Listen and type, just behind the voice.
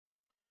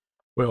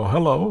Well,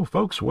 hello,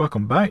 folks.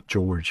 Welcome back.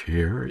 George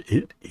here.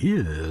 It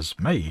is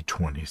May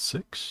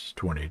 26,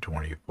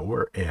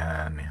 2024,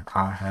 and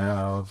I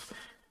have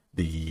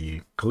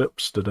the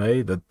clips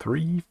today, the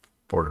three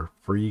for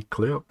free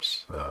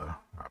clips. I'm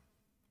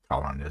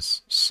calling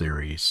this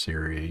silly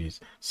series,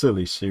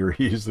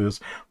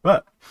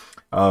 but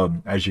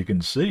as you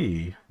can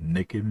see,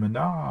 Nicki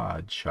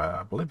Minaj,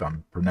 I believe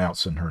I'm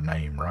pronouncing her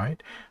name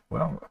right.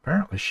 Well,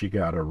 apparently she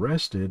got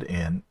arrested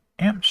in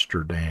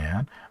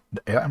Amsterdam,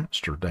 I'm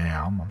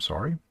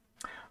sorry,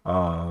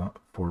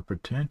 for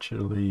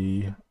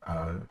potentially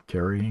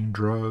carrying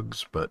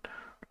drugs, but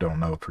don't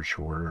know for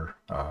sure.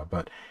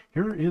 But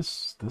here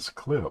is this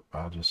clip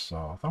I just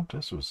saw. I thought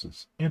this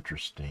was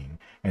interesting,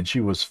 and she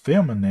was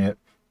filming it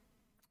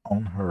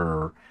on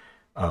her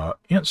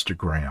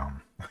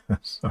Instagram.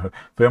 So,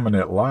 filming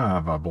it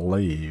live, I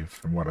believe,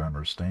 from what I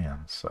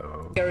understand.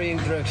 So, Carrying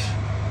drugs.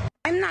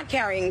 I'm not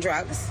carrying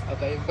drugs.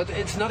 Okay, but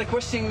it's not a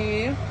question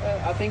here.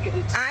 I think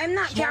it's. I'm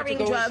not carrying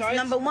drugs. Inside.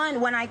 Number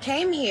one, when I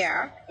came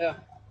here, Yeah.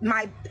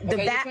 the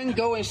Okay, back. you can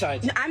go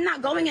inside. I'm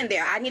not going in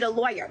there. I need a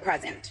lawyer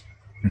present.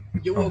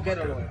 You will get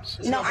a lawyer.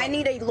 No, I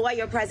need a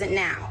lawyer present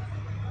now.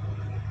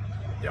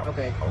 yeah.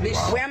 Okay, Oh, please.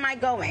 wow. Where am I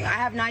going? I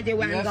have no idea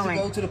where You I'm have going.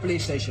 to go to the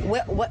police station.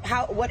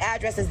 What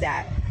address is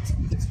that?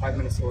 It's 5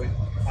 minutes away.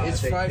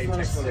 It's 5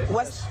 minutes away.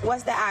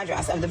 What's the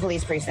address of the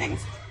police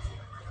precinct?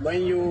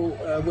 When you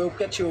will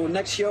catch your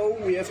next show,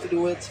 we have to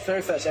do it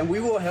very fast, and we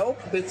will help.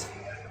 But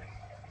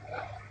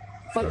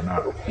They're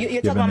not You're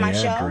talking giving about my the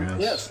show? address.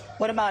 yes,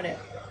 What about it?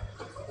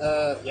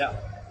 yeah,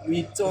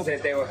 we talk.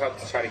 That they will help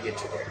to try to get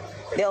you there.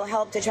 They'll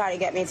help to try to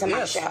get me to my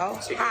Yes. show.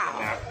 So you get How?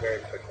 them out very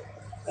quickly.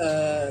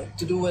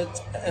 To do it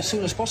as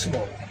soon as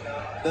possible.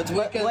 But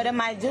we can. What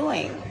am I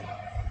doing?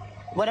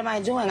 What am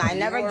I doing? I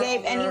never You are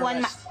gave under anyone.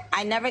 arrest.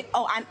 I never.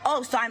 So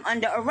I'm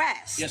under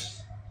arrest.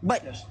 Yes.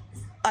 But Yes.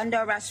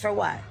 under arrest for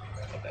what?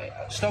 Okay.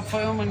 Stop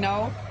filming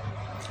now.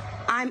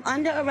 I'm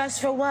under arrest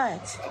for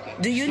what?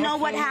 Do you Stop know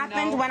what filming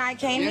happened now. when I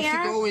came You here?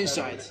 have to go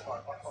inside.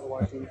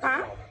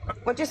 Huh?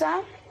 What you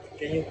said?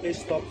 Can you please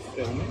stop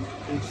filming?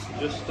 Please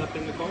just step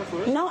in the car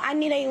first. No, I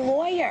need a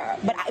lawyer,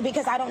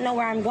 because I don't know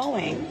where I'm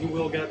going. You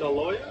will get a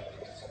lawyer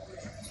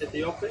at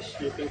the office.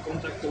 You can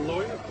contact the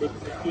lawyer, but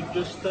if you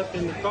just step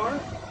in the car,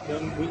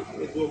 then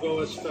it will go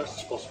as fast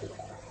as possible.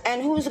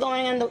 And who's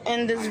going in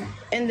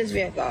this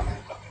vehicle?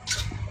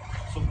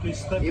 So please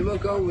step. He will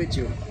go with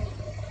you.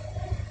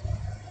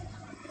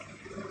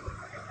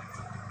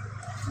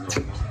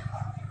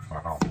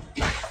 Wow.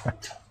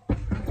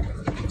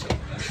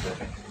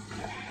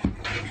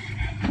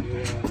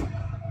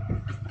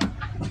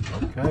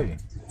 Okay.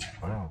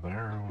 Well,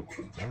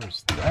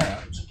 there's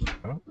that.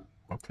 Oh,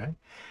 okay.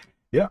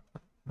 Yeah.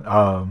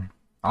 I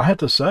had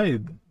to say,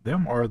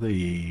 them are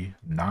the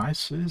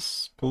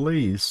nicest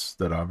police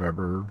that I've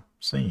ever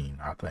seen,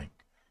 I think.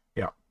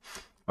 Yeah.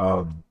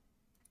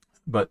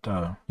 But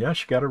yeah,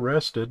 she got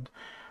arrested.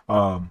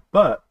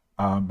 But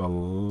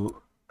from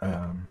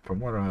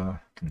what I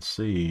can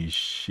see,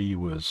 she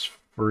was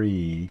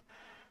free.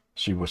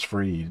 She was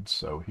freed.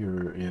 So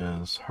here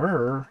is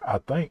her, I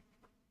think,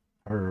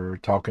 her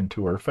talking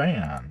to her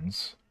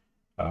fans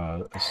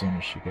as soon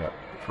as she got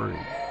free.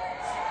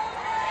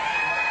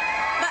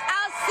 But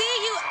I'll see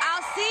you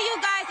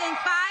guys in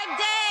 5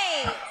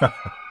 days.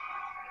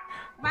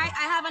 Right?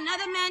 I have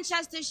another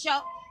Manchester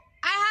show.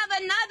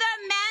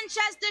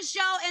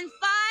 In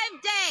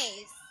 5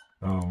 days.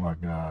 Oh my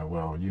God.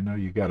 Well, you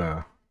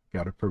gotta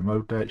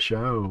promote that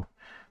show.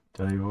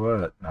 Tell you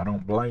what, I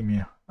don't blame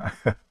you.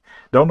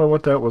 Don't know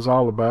what that was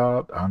all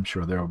about. I'm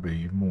sure there'll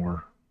be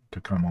more to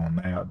come on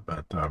that,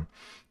 but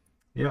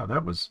yeah,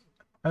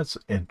 that's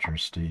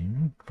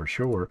interesting for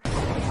sure.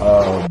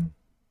 I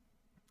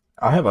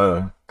have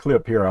a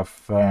clip here I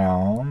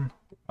found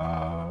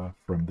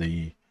from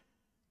the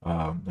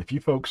if you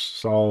folks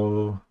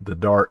saw the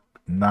Dark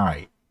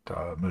Knight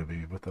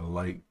movie with the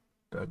late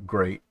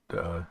great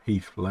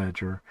Heath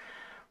Ledger.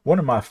 One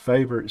of my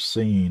favorite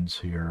scenes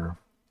here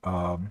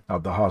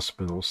of the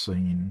hospital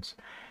scenes,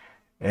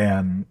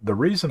 and the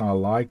reason I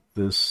like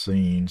this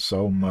scene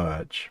so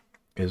much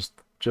is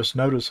just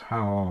notice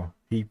how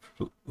Heath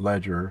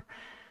Ledger,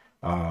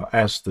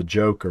 as the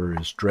Joker,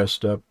 is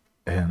dressed up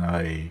in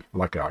I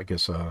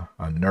guess a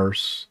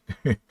nurse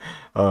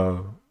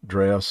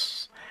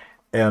dress.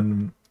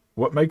 And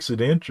what makes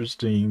it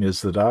interesting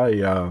is that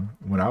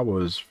when I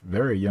was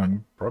very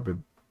young, probably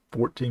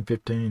 14,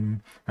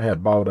 15, I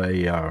had bought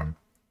a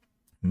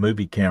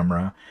movie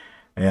camera,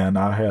 and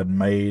I had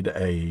made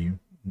a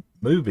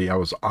movie. I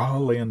was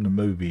all into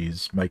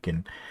movies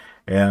making,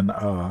 and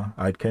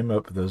I came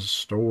up with this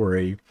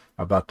story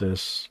about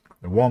this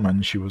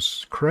woman. She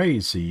was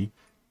crazy,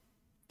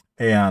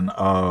 and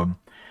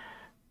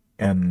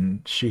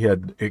she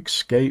had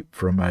escaped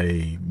from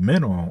a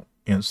mental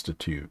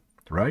institute,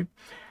 right?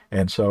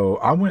 And so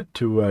I went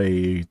to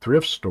a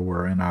thrift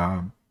store and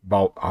I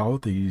bought all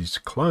these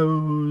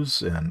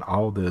clothes and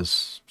all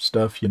this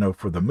stuff,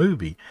 for the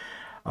movie.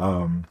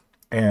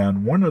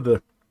 And one of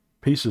the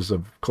pieces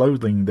of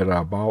clothing that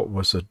I bought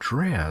was a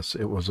dress.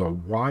 It was a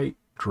white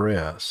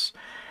dress.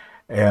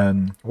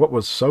 And what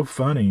was so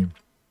funny,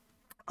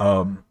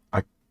 I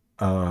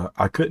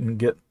couldn't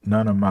get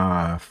none of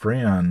my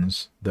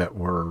friends that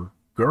were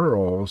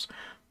girls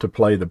to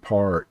play the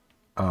part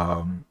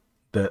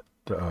that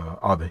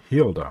of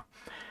Hilda.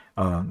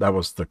 That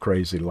was the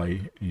crazy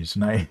lady's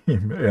name,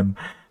 and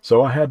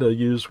so I had to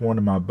use one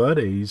of my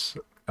buddies.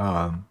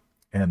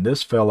 And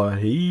this fella,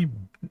 he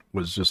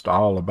was just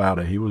all about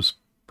it. He was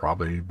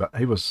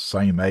he was the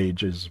same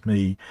age as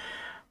me,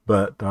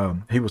 but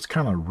he was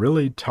kind of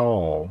really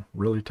tall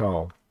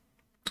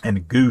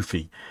and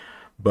goofy.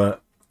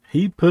 But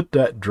he put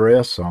that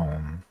dress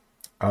on.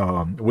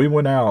 We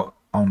went out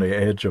on the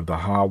edge of the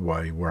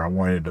highway where I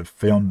wanted to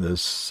film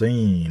this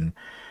scene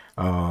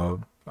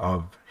of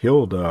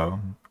Hilda,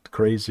 the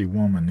crazy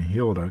woman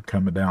Hilda,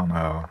 coming down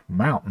a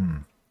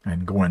mountain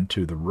and going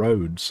to the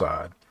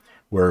roadside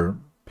where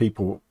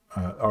people,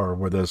 or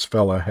where this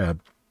fella had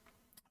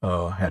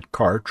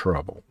car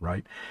trouble,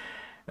 right?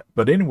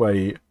 But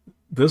anyway,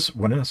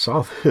 when I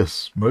saw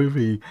this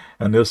movie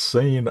and this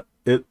scene,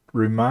 it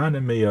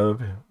reminded me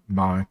of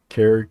my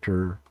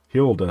character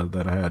Hilda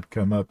that I had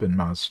come up in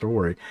my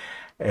story,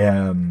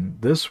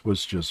 and this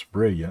was just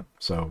brilliant.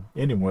 So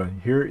anyway,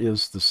 here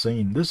is the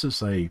scene. This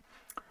is a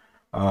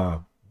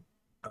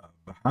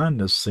behind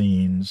the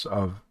scenes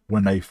of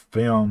when they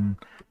filmed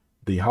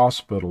the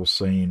hospital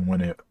scene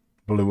when it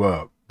blew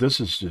up. This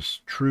is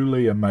just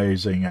truly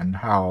amazing, and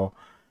how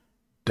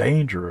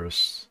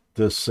dangerous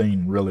this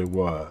scene really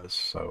was.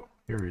 So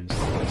here is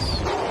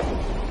this.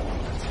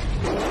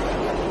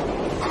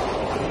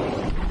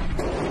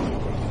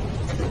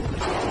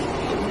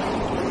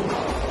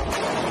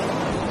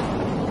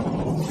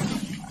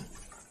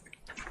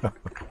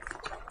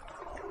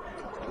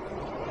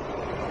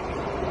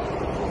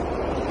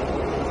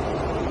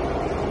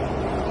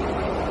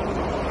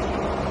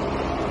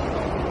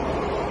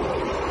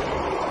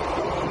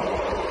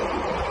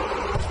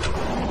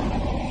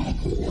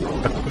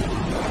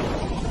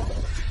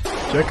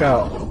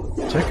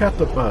 Check out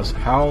the bus,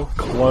 how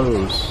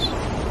close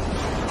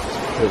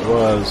it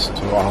was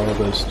to all of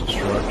this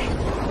destruction.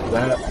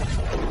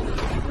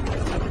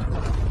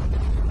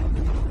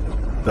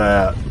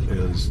 That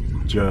is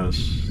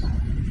just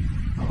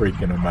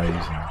freaking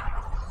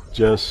amazing.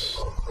 Just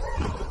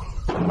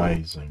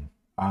amazing.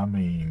 I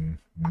mean,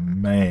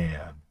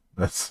 man,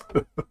 that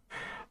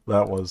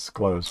was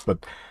close,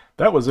 but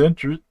that was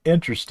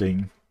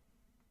interesting,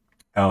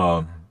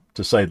 to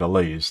say the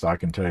least. I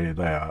can tell you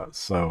that.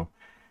 So,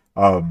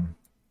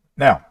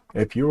 now,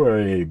 if you're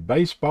a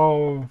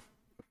baseball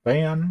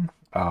fan,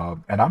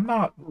 and I'm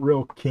not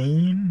real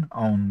keen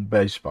on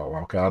baseball,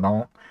 okay,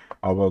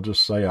 I will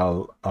just say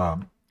I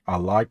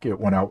like it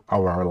I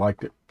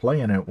liked it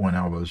playing it when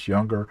I was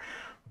younger,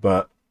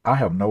 but I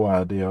have no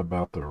idea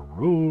about the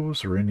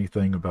rules or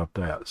anything about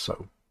that.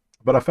 So,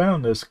 but I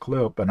found this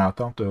clip, and I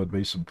thought there would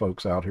be some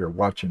folks out here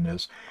watching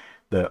this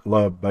that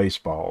love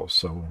baseball.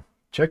 So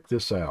check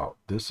this out.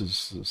 This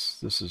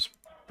is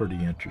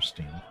pretty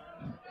interesting.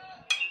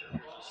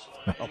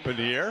 Up in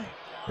the air.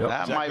 Yep.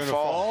 That might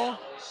fall.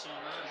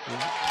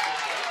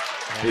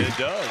 And it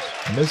does.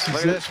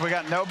 Look at this. We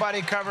got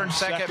nobody covering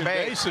second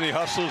base. And he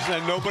hustles,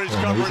 and nobody's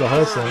And covering he's a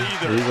hustler. third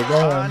either. He's a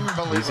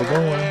going. He's a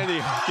going. And he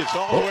gets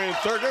all the way in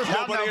third. There's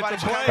Now nobody at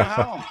nobody's the plate.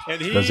 coming home.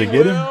 And he Does he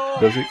get him? will-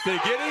 Does he? They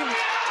get him?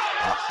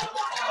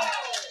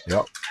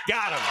 Yep.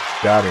 Got him.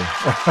 Got him.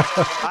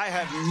 I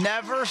have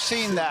never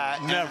seen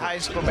that in Never. high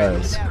school. That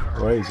is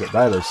crazy.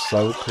 That is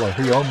so close.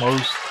 He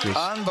almost just,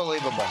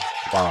 Unbelievable.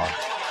 wow.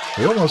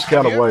 He almost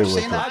got Have you away ever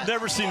with seen it. that? I've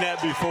never seen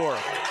that before.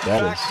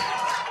 That In is,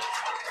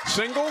 fact,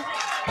 single,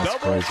 That's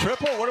double, crazy.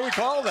 triple. What do we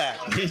call that?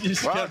 He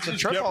just Well, kept, it's a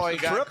triple. He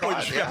got triple. He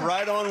caught, just kept yeah.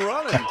 right on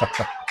running.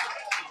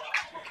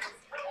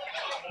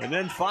 And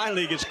then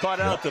finally he gets caught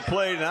out at the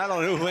plate, and I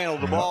don't know who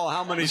handled the ball,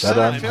 how many that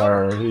times.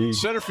 umpire,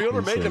 Center fielder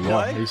he made the said,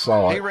 play. yeah, he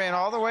saw He it. ran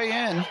all the way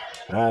in.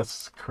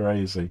 That's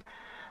crazy.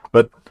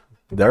 But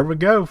there we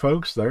go,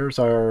 folks. There's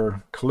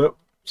our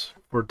clips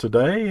for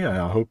today.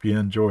 I hope you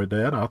enjoyed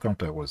that. I thought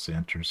that was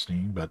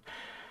interesting. But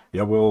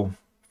yeah, we'll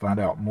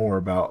find out more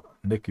about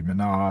Nicki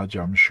Minaj,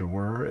 I'm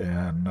sure.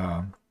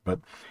 And but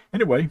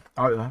anyway,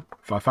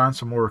 if I find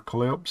some more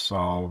clips,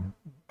 I'll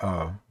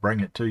bring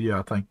it to you.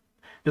 I think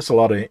it's a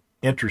lot of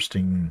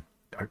interesting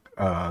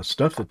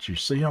stuff that you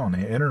see on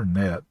the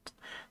internet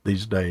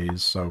these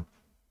days. So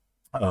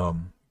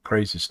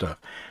crazy stuff.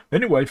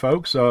 Anyway,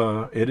 folks,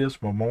 it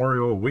is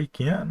Memorial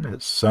Weekend.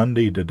 It's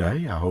Sunday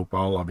today. I hope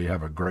all of you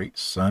have a great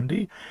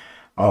Sunday.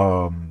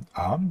 I'm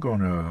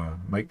gonna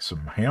make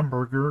some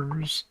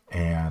hamburgers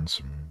and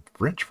some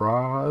French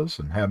fries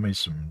and have me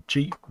some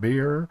cheap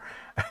beer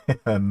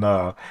and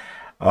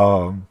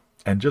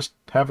just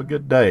have a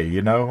good day,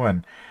 and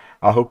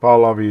I hope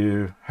all of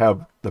you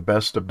have the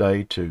best of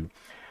day too.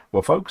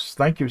 Well, folks,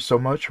 thank you so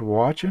much for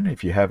watching.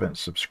 If you haven't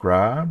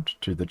subscribed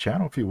to the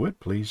channel, if you would,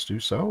 please do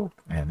so.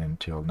 And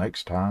until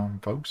next time,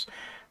 folks,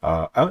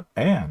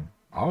 and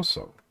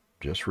also,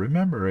 just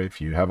remember, if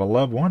you have a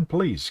loved one,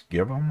 please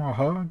give them a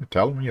hug.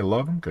 Tell them you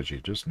love them, because you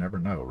just never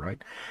know,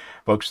 right?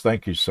 Folks,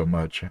 thank you so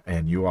much,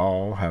 and you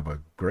all have a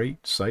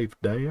great, safe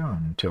day.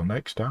 Until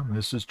next time,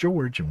 this is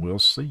George, and we'll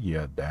see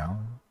you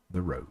down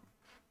the road.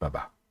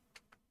 Bye-bye.